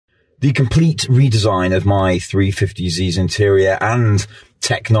The complete redesign of my 350Z's interior and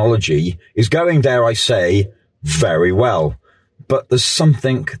technology is going, dare I say, very well. But there's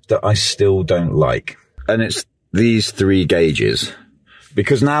something that I still don't like. And it's these 3 gauges.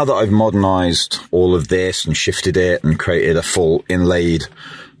 Because now that I've modernized all of this and shifted it and created a full inlaid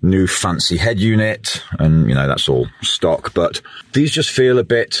new fancy head unit, and you know, that's all stock, but these just feel a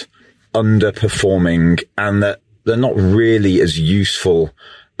bit underperforming and that they're not really as useful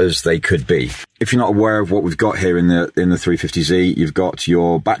as they could be. If you're not aware of what we've got here in the 350Z, you've got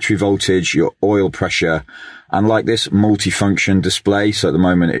your battery voltage, your oil pressure, and like this multifunction display. So at the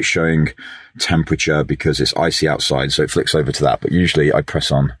moment it's showing temperature because it's icy outside, so it flicks over to that. But usually I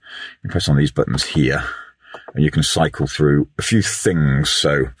press on these buttons here, and you can cycle through a few things.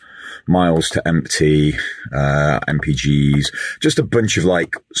 So miles to empty, MPGs, just a bunch of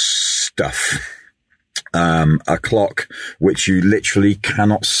like stuff. A clock, which you literally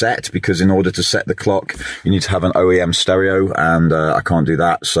cannot set, because in order to set the clock, you need to have an OEM stereo, and I can't do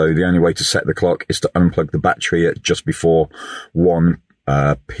that. So the only way to set the clock is to unplug the battery at just before 1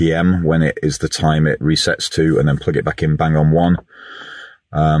 p.m. when it is the time it resets to, and then plug it back in bang on 1.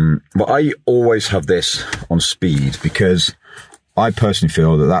 But I always have this on speed, because I personally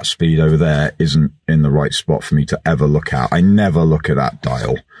feel that that speed over there isn't in the right spot for me to ever look at. I never look at that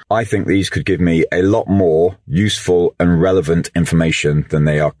dial. I think these could give me a lot more useful and relevant information than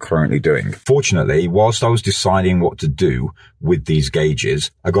they are currently doing. Fortunately, whilst I was deciding what to do with these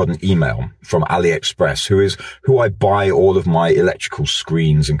gauges, I got an email from AliExpress, who I buy all of my electrical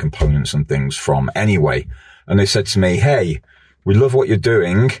screens and components and things from anyway. And they said to me, "Hey, we love what you're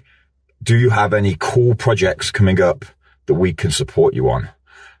doing. Do you have any cool projects coming up that we can support you on?"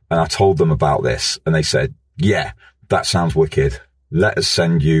 And I told them about this, and they said, "Yeah, that sounds wicked. Let us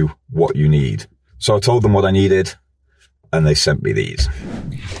send you what you need." So I told them what I needed, and they sent me these.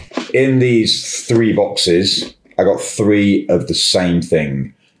 In these 3 boxes, I got 3 of the same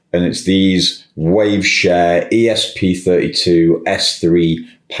thing, and it's these Waveshare ESP-32 S3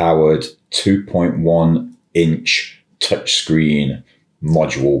 powered 2.1 inch touchscreen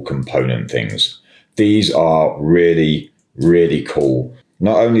module component things. These are really, really cool.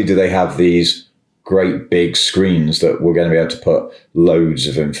 Not only do they have these great big screens that we're going to be able to put loads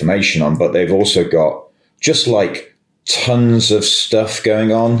of information on, but they've also got just like tons of stuff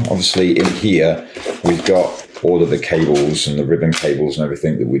going on. Obviously in here, we've got all of the cables and the ribbon cables and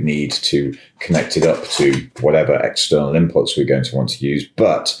everything that we need to connect it up to whatever external inputs we're going to want to use.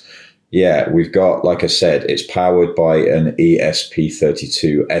 But yeah, we've got, like I said, it's powered by an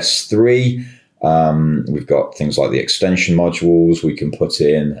ESP-32 S3. We've got things like the extension modules. We can put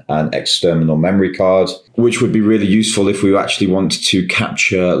in an external memory card, which would be really useful if we actually want to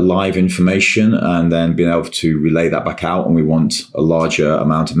capture live information and then being able to relay that back out, and we want a larger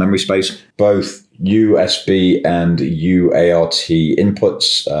amount of memory space. Both USB and UART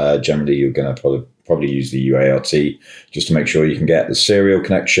inputs. Generally, you're going to probably use the UART just to make sure you can get the serial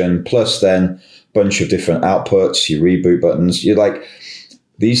connection, plus then a bunch of different outputs, your reboot buttons. You're like,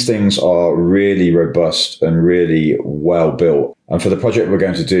 these things are really robust and really well built. And for the project we're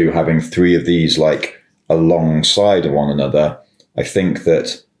going to do, having 3 of these like alongside of one another, I think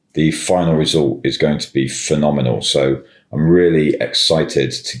that the final result is going to be phenomenal. So I'm really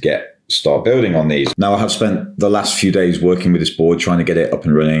excited to start building on these. Now, I have spent the last few days working with this board, trying to get it up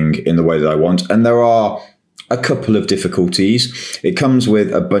and running in the way that I want. And there are a couple of difficulties. It comes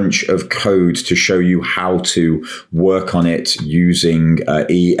with a bunch of code to show you how to work on it using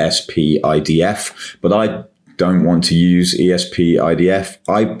ESP-IDF, but I don't want to use ESP-IDF.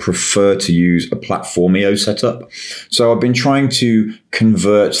 I prefer to use a Platformio setup. So I've been trying to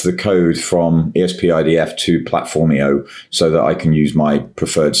convert the code from ESP-IDF to Platformio so that I can use my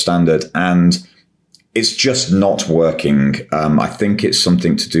preferred standard, and it's just not working. I think it's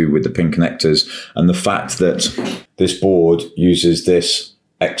something to do with the pin connectors and the fact that this board uses this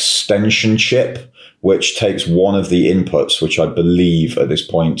extension chip, which takes one of the inputs, which I believe at this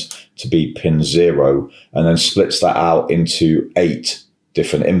point to be pin 0, and then splits that out into 8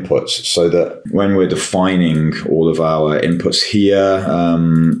 different inputs, so that when we're defining all of our inputs here,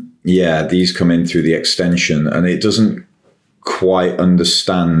 yeah, these come in through the extension, and it doesn't quite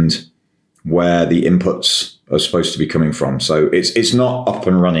understand where the inputs are supposed to be coming from. So it's not up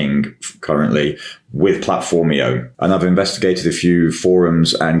and running currently with Platformio. And I've investigated a few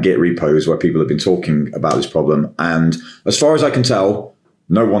forums and Git repos where people have been talking about this problem. And as far as I can tell,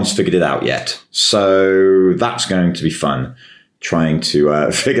 no one's figured it out yet. So that's going to be fun. trying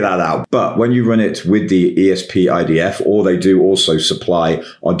to figure that out. But when you run it with the ESP-IDF, or they do also supply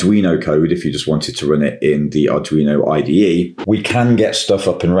Arduino code if you just wanted to run it in the Arduino IDE, we can get stuff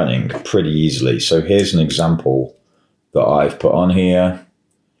up and running pretty easily. So here's an example that I've put on here.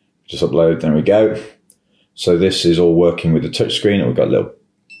 Just upload, there we go. So this is all working with the touchscreen. We've got a little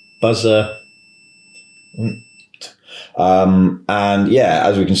buzzer. And yeah,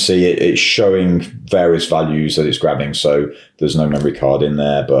 as we can see, it's showing various values that it's grabbing. So there's no memory card in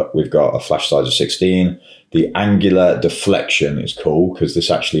there, but we've got a flash size of 16. The angular deflection is cool because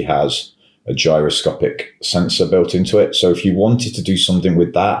this actually has a gyroscopic sensor built into it. So if you wanted to do something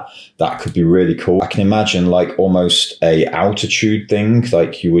with that, that could be really cool. I can imagine like almost a altitude thing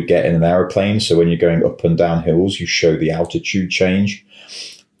like you would get in an aeroplane. So when you're going up and down hills, you show the altitude change.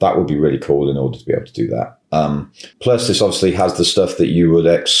 That would be really cool in order to be able to do that. Plus, this obviously has the stuff that you would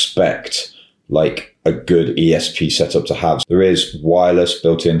expect, like a good ESP setup to have. There is wireless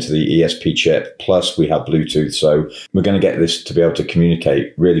built into the ESP chip, plus we have Bluetooth. So we're going to get this to be able to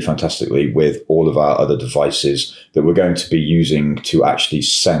communicate really fantastically with all of our other devices that we're going to be using to actually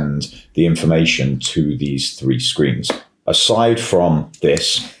send the information to these three screens. Aside from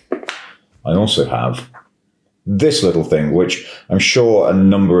this, I also have this little thing, which I'm sure a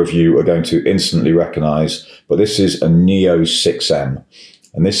number of you are going to instantly recognize, but this is a Neo 6M,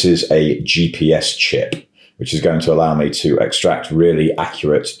 and this is a GPS chip, which is going to allow me to extract really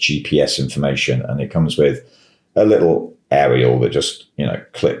accurate GPS information. And it comes with a little aerial that just, you know,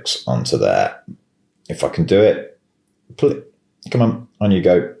 clicks onto there. If I can do it, come on you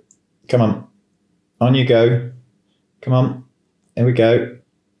go. Come on you go. Come on, here we go.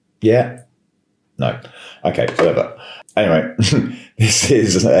 Yeah. No. Okay, whatever. Anyway, this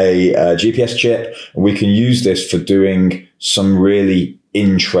is a GPS chip, and we can use this for doing some really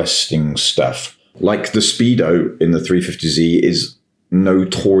interesting stuff. Like the speedo in the 350Z is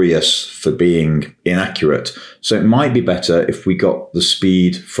notorious for being inaccurate. So it might be better if we got the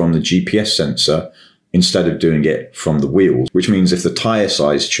speed from the GPS sensor instead of doing it from the wheels, which means if the tire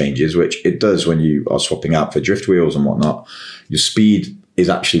size changes, which it does when you are swapping out for drift wheels and whatnot, your speed is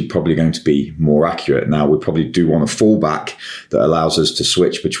actually probably going to be more accurate. Now, we probably do want a fallback that allows us to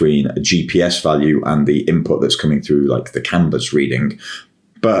switch between a GPS value and the input that's coming through, like the CAN bus reading.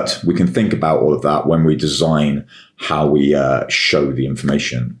 But we can think about all of that when we design how we show the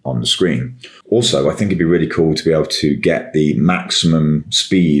information on the screen. Also, I think it'd be really cool to be able to get the maximum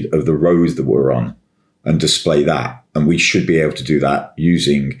speed of the road that we're on and display that. And we should be able to do that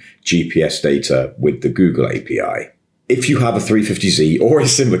using GPS data with the Google API. If you have a 350Z or a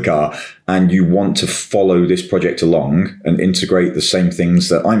similar car and you want to follow this project along and integrate the same things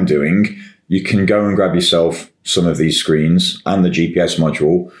that I'm doing, you can go and grab yourself some of these screens and the GPS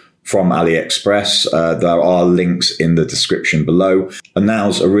module from AliExpress. There are links in the description below. And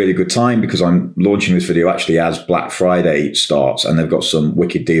now's a really good time because I'm launching this video actually as Black Friday starts, and they've got some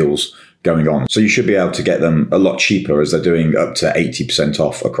wicked deals going on. So you should be able to get them a lot cheaper, as they're doing up to 80%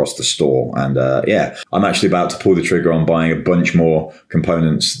 off across the store. And yeah, I'm actually about to pull the trigger on buying a bunch more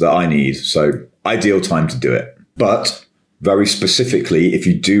components that I need. So ideal time to do it. But very specifically, if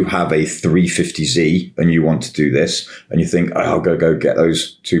you do have a 350Z and you want to do this and you think, oh, I'll go get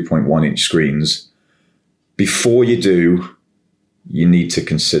those 2.1 inch screens, before you do, you need to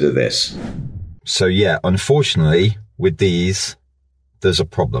consider this. So yeah, unfortunately with these, there's a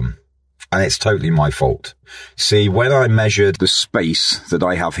problem. And it's totally my fault. See, when I measured the space that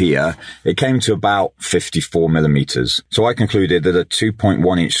I have here, it came to about 54 millimeters. So I concluded that a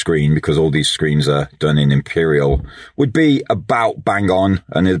 2.1 inch screen, because all these screens are done in Imperial, would be about bang on,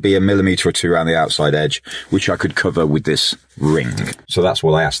 and it'd be a millimeter or two around the outside edge, which I could cover with this ring. So that's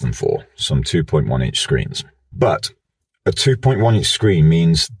what I asked them for, some 2.1 inch screens. But a 2.1 inch screen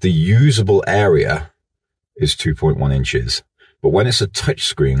means the usable area is 2.1 inches. But when it's a touch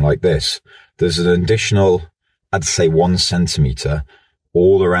screen like this, there's an additional, I'd say 1 centimeter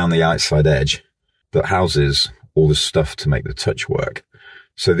all around the outside edge that houses all the stuff to make the touch work.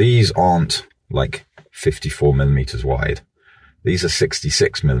 So these aren't like 54 millimeters wide. These are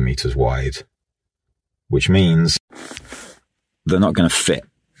 66 millimeters wide, which means they're not going to fit.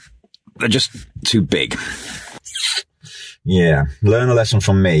 They're just too big. Yeah, learn a lesson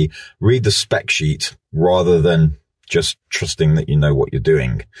from me. Read the spec sheet rather than just trusting that you know what you're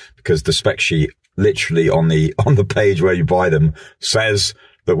doing, because the spec sheet literally on the page where you buy them says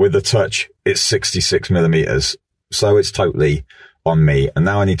that with the touch it's 66 millimeters. So it's totally on me. And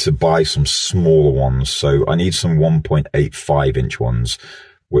now I need to buy some smaller ones. So I need some 1.85 inch ones,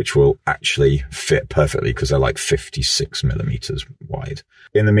 which will actually fit perfectly because they're like 56 millimeters wide.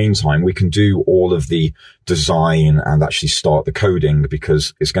 In the meantime, we can do all of the design and actually start the coding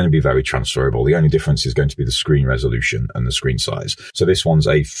because it's going to be very transferable. The only difference is going to be the screen resolution and the screen size. So this one's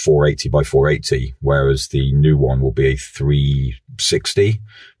a 480 by 480, whereas the new one will be a 360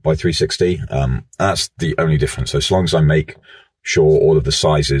 by 360. That's the only difference. So as long as I make sure all of the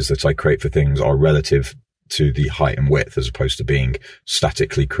sizes that I create for things are relative to the height and width as opposed to being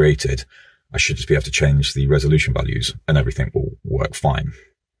statically created, I should just be able to change the resolution values and everything will work fine.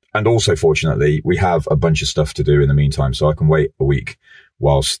 And also, fortunately, we have a bunch of stuff to do in the meantime, so I can wait a week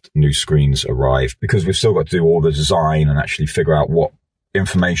whilst new screens arrive, because we've still got to do all the design and actually figure out what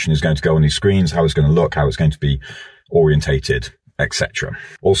information is going to go on these screens, how it's going to look, how it's going to be orientated, etc.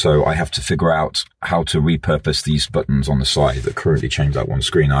 Also, I have to figure out how to repurpose these buttons on the side that currently change that one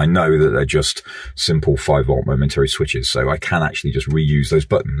screen. I know that they're just simple 5-volt momentary switches, so I can actually just reuse those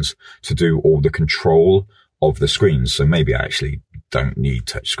buttons to do all the control of the screens. So maybe I actually don't need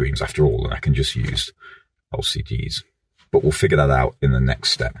touch screens after all, and I can just use LCDs. But we'll figure that out in the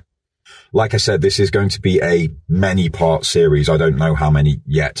next step. Like I said, this is going to be a many-part series. I don't know how many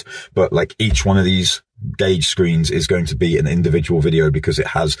yet, but like each one of these gauge screens is going to be an individual video because it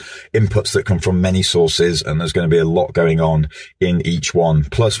has inputs that come from many sources, and there's going to be a lot going on in each one.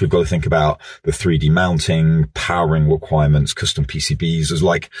 Plus, we've got to think about the 3D mounting, powering requirements, custom PCBs. There's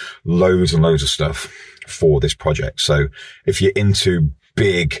like loads and loads of stuff for this project. So if you're into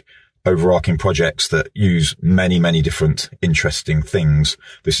big overarching projects that use many, many different interesting things,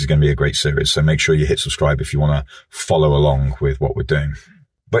 this is going to be a great series. So make sure you hit subscribe if you want to follow along with what we're doing.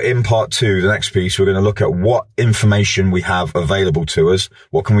 But in part 2, the next piece, we're going to look at what information we have available to us.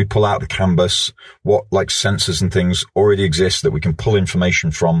 What can we pull out the canvas? What like sensors and things already exist that we can pull information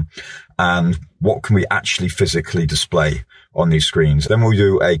from? And what can we actually physically display on these screens? Then we'll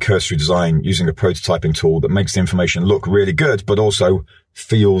do a cursory design using a prototyping tool that makes the information look really good, but also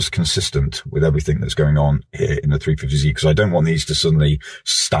feels consistent with everything that's going on here in the 350Z, because I don't want these to suddenly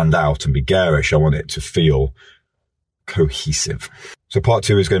stand out and be garish. I want it to feel cohesive. So part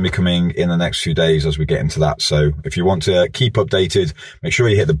 2 is going to be coming in the next few days as we get into that. So if you want to keep updated, make sure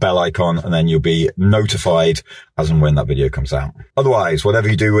you hit the bell icon and then you'll be notified as and when that video comes out. Otherwise, whatever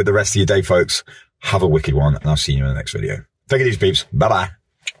you do with the rest of your day, folks, have a wicked one, and I'll see you in the next video. Take it easy, peeps. Bye-bye.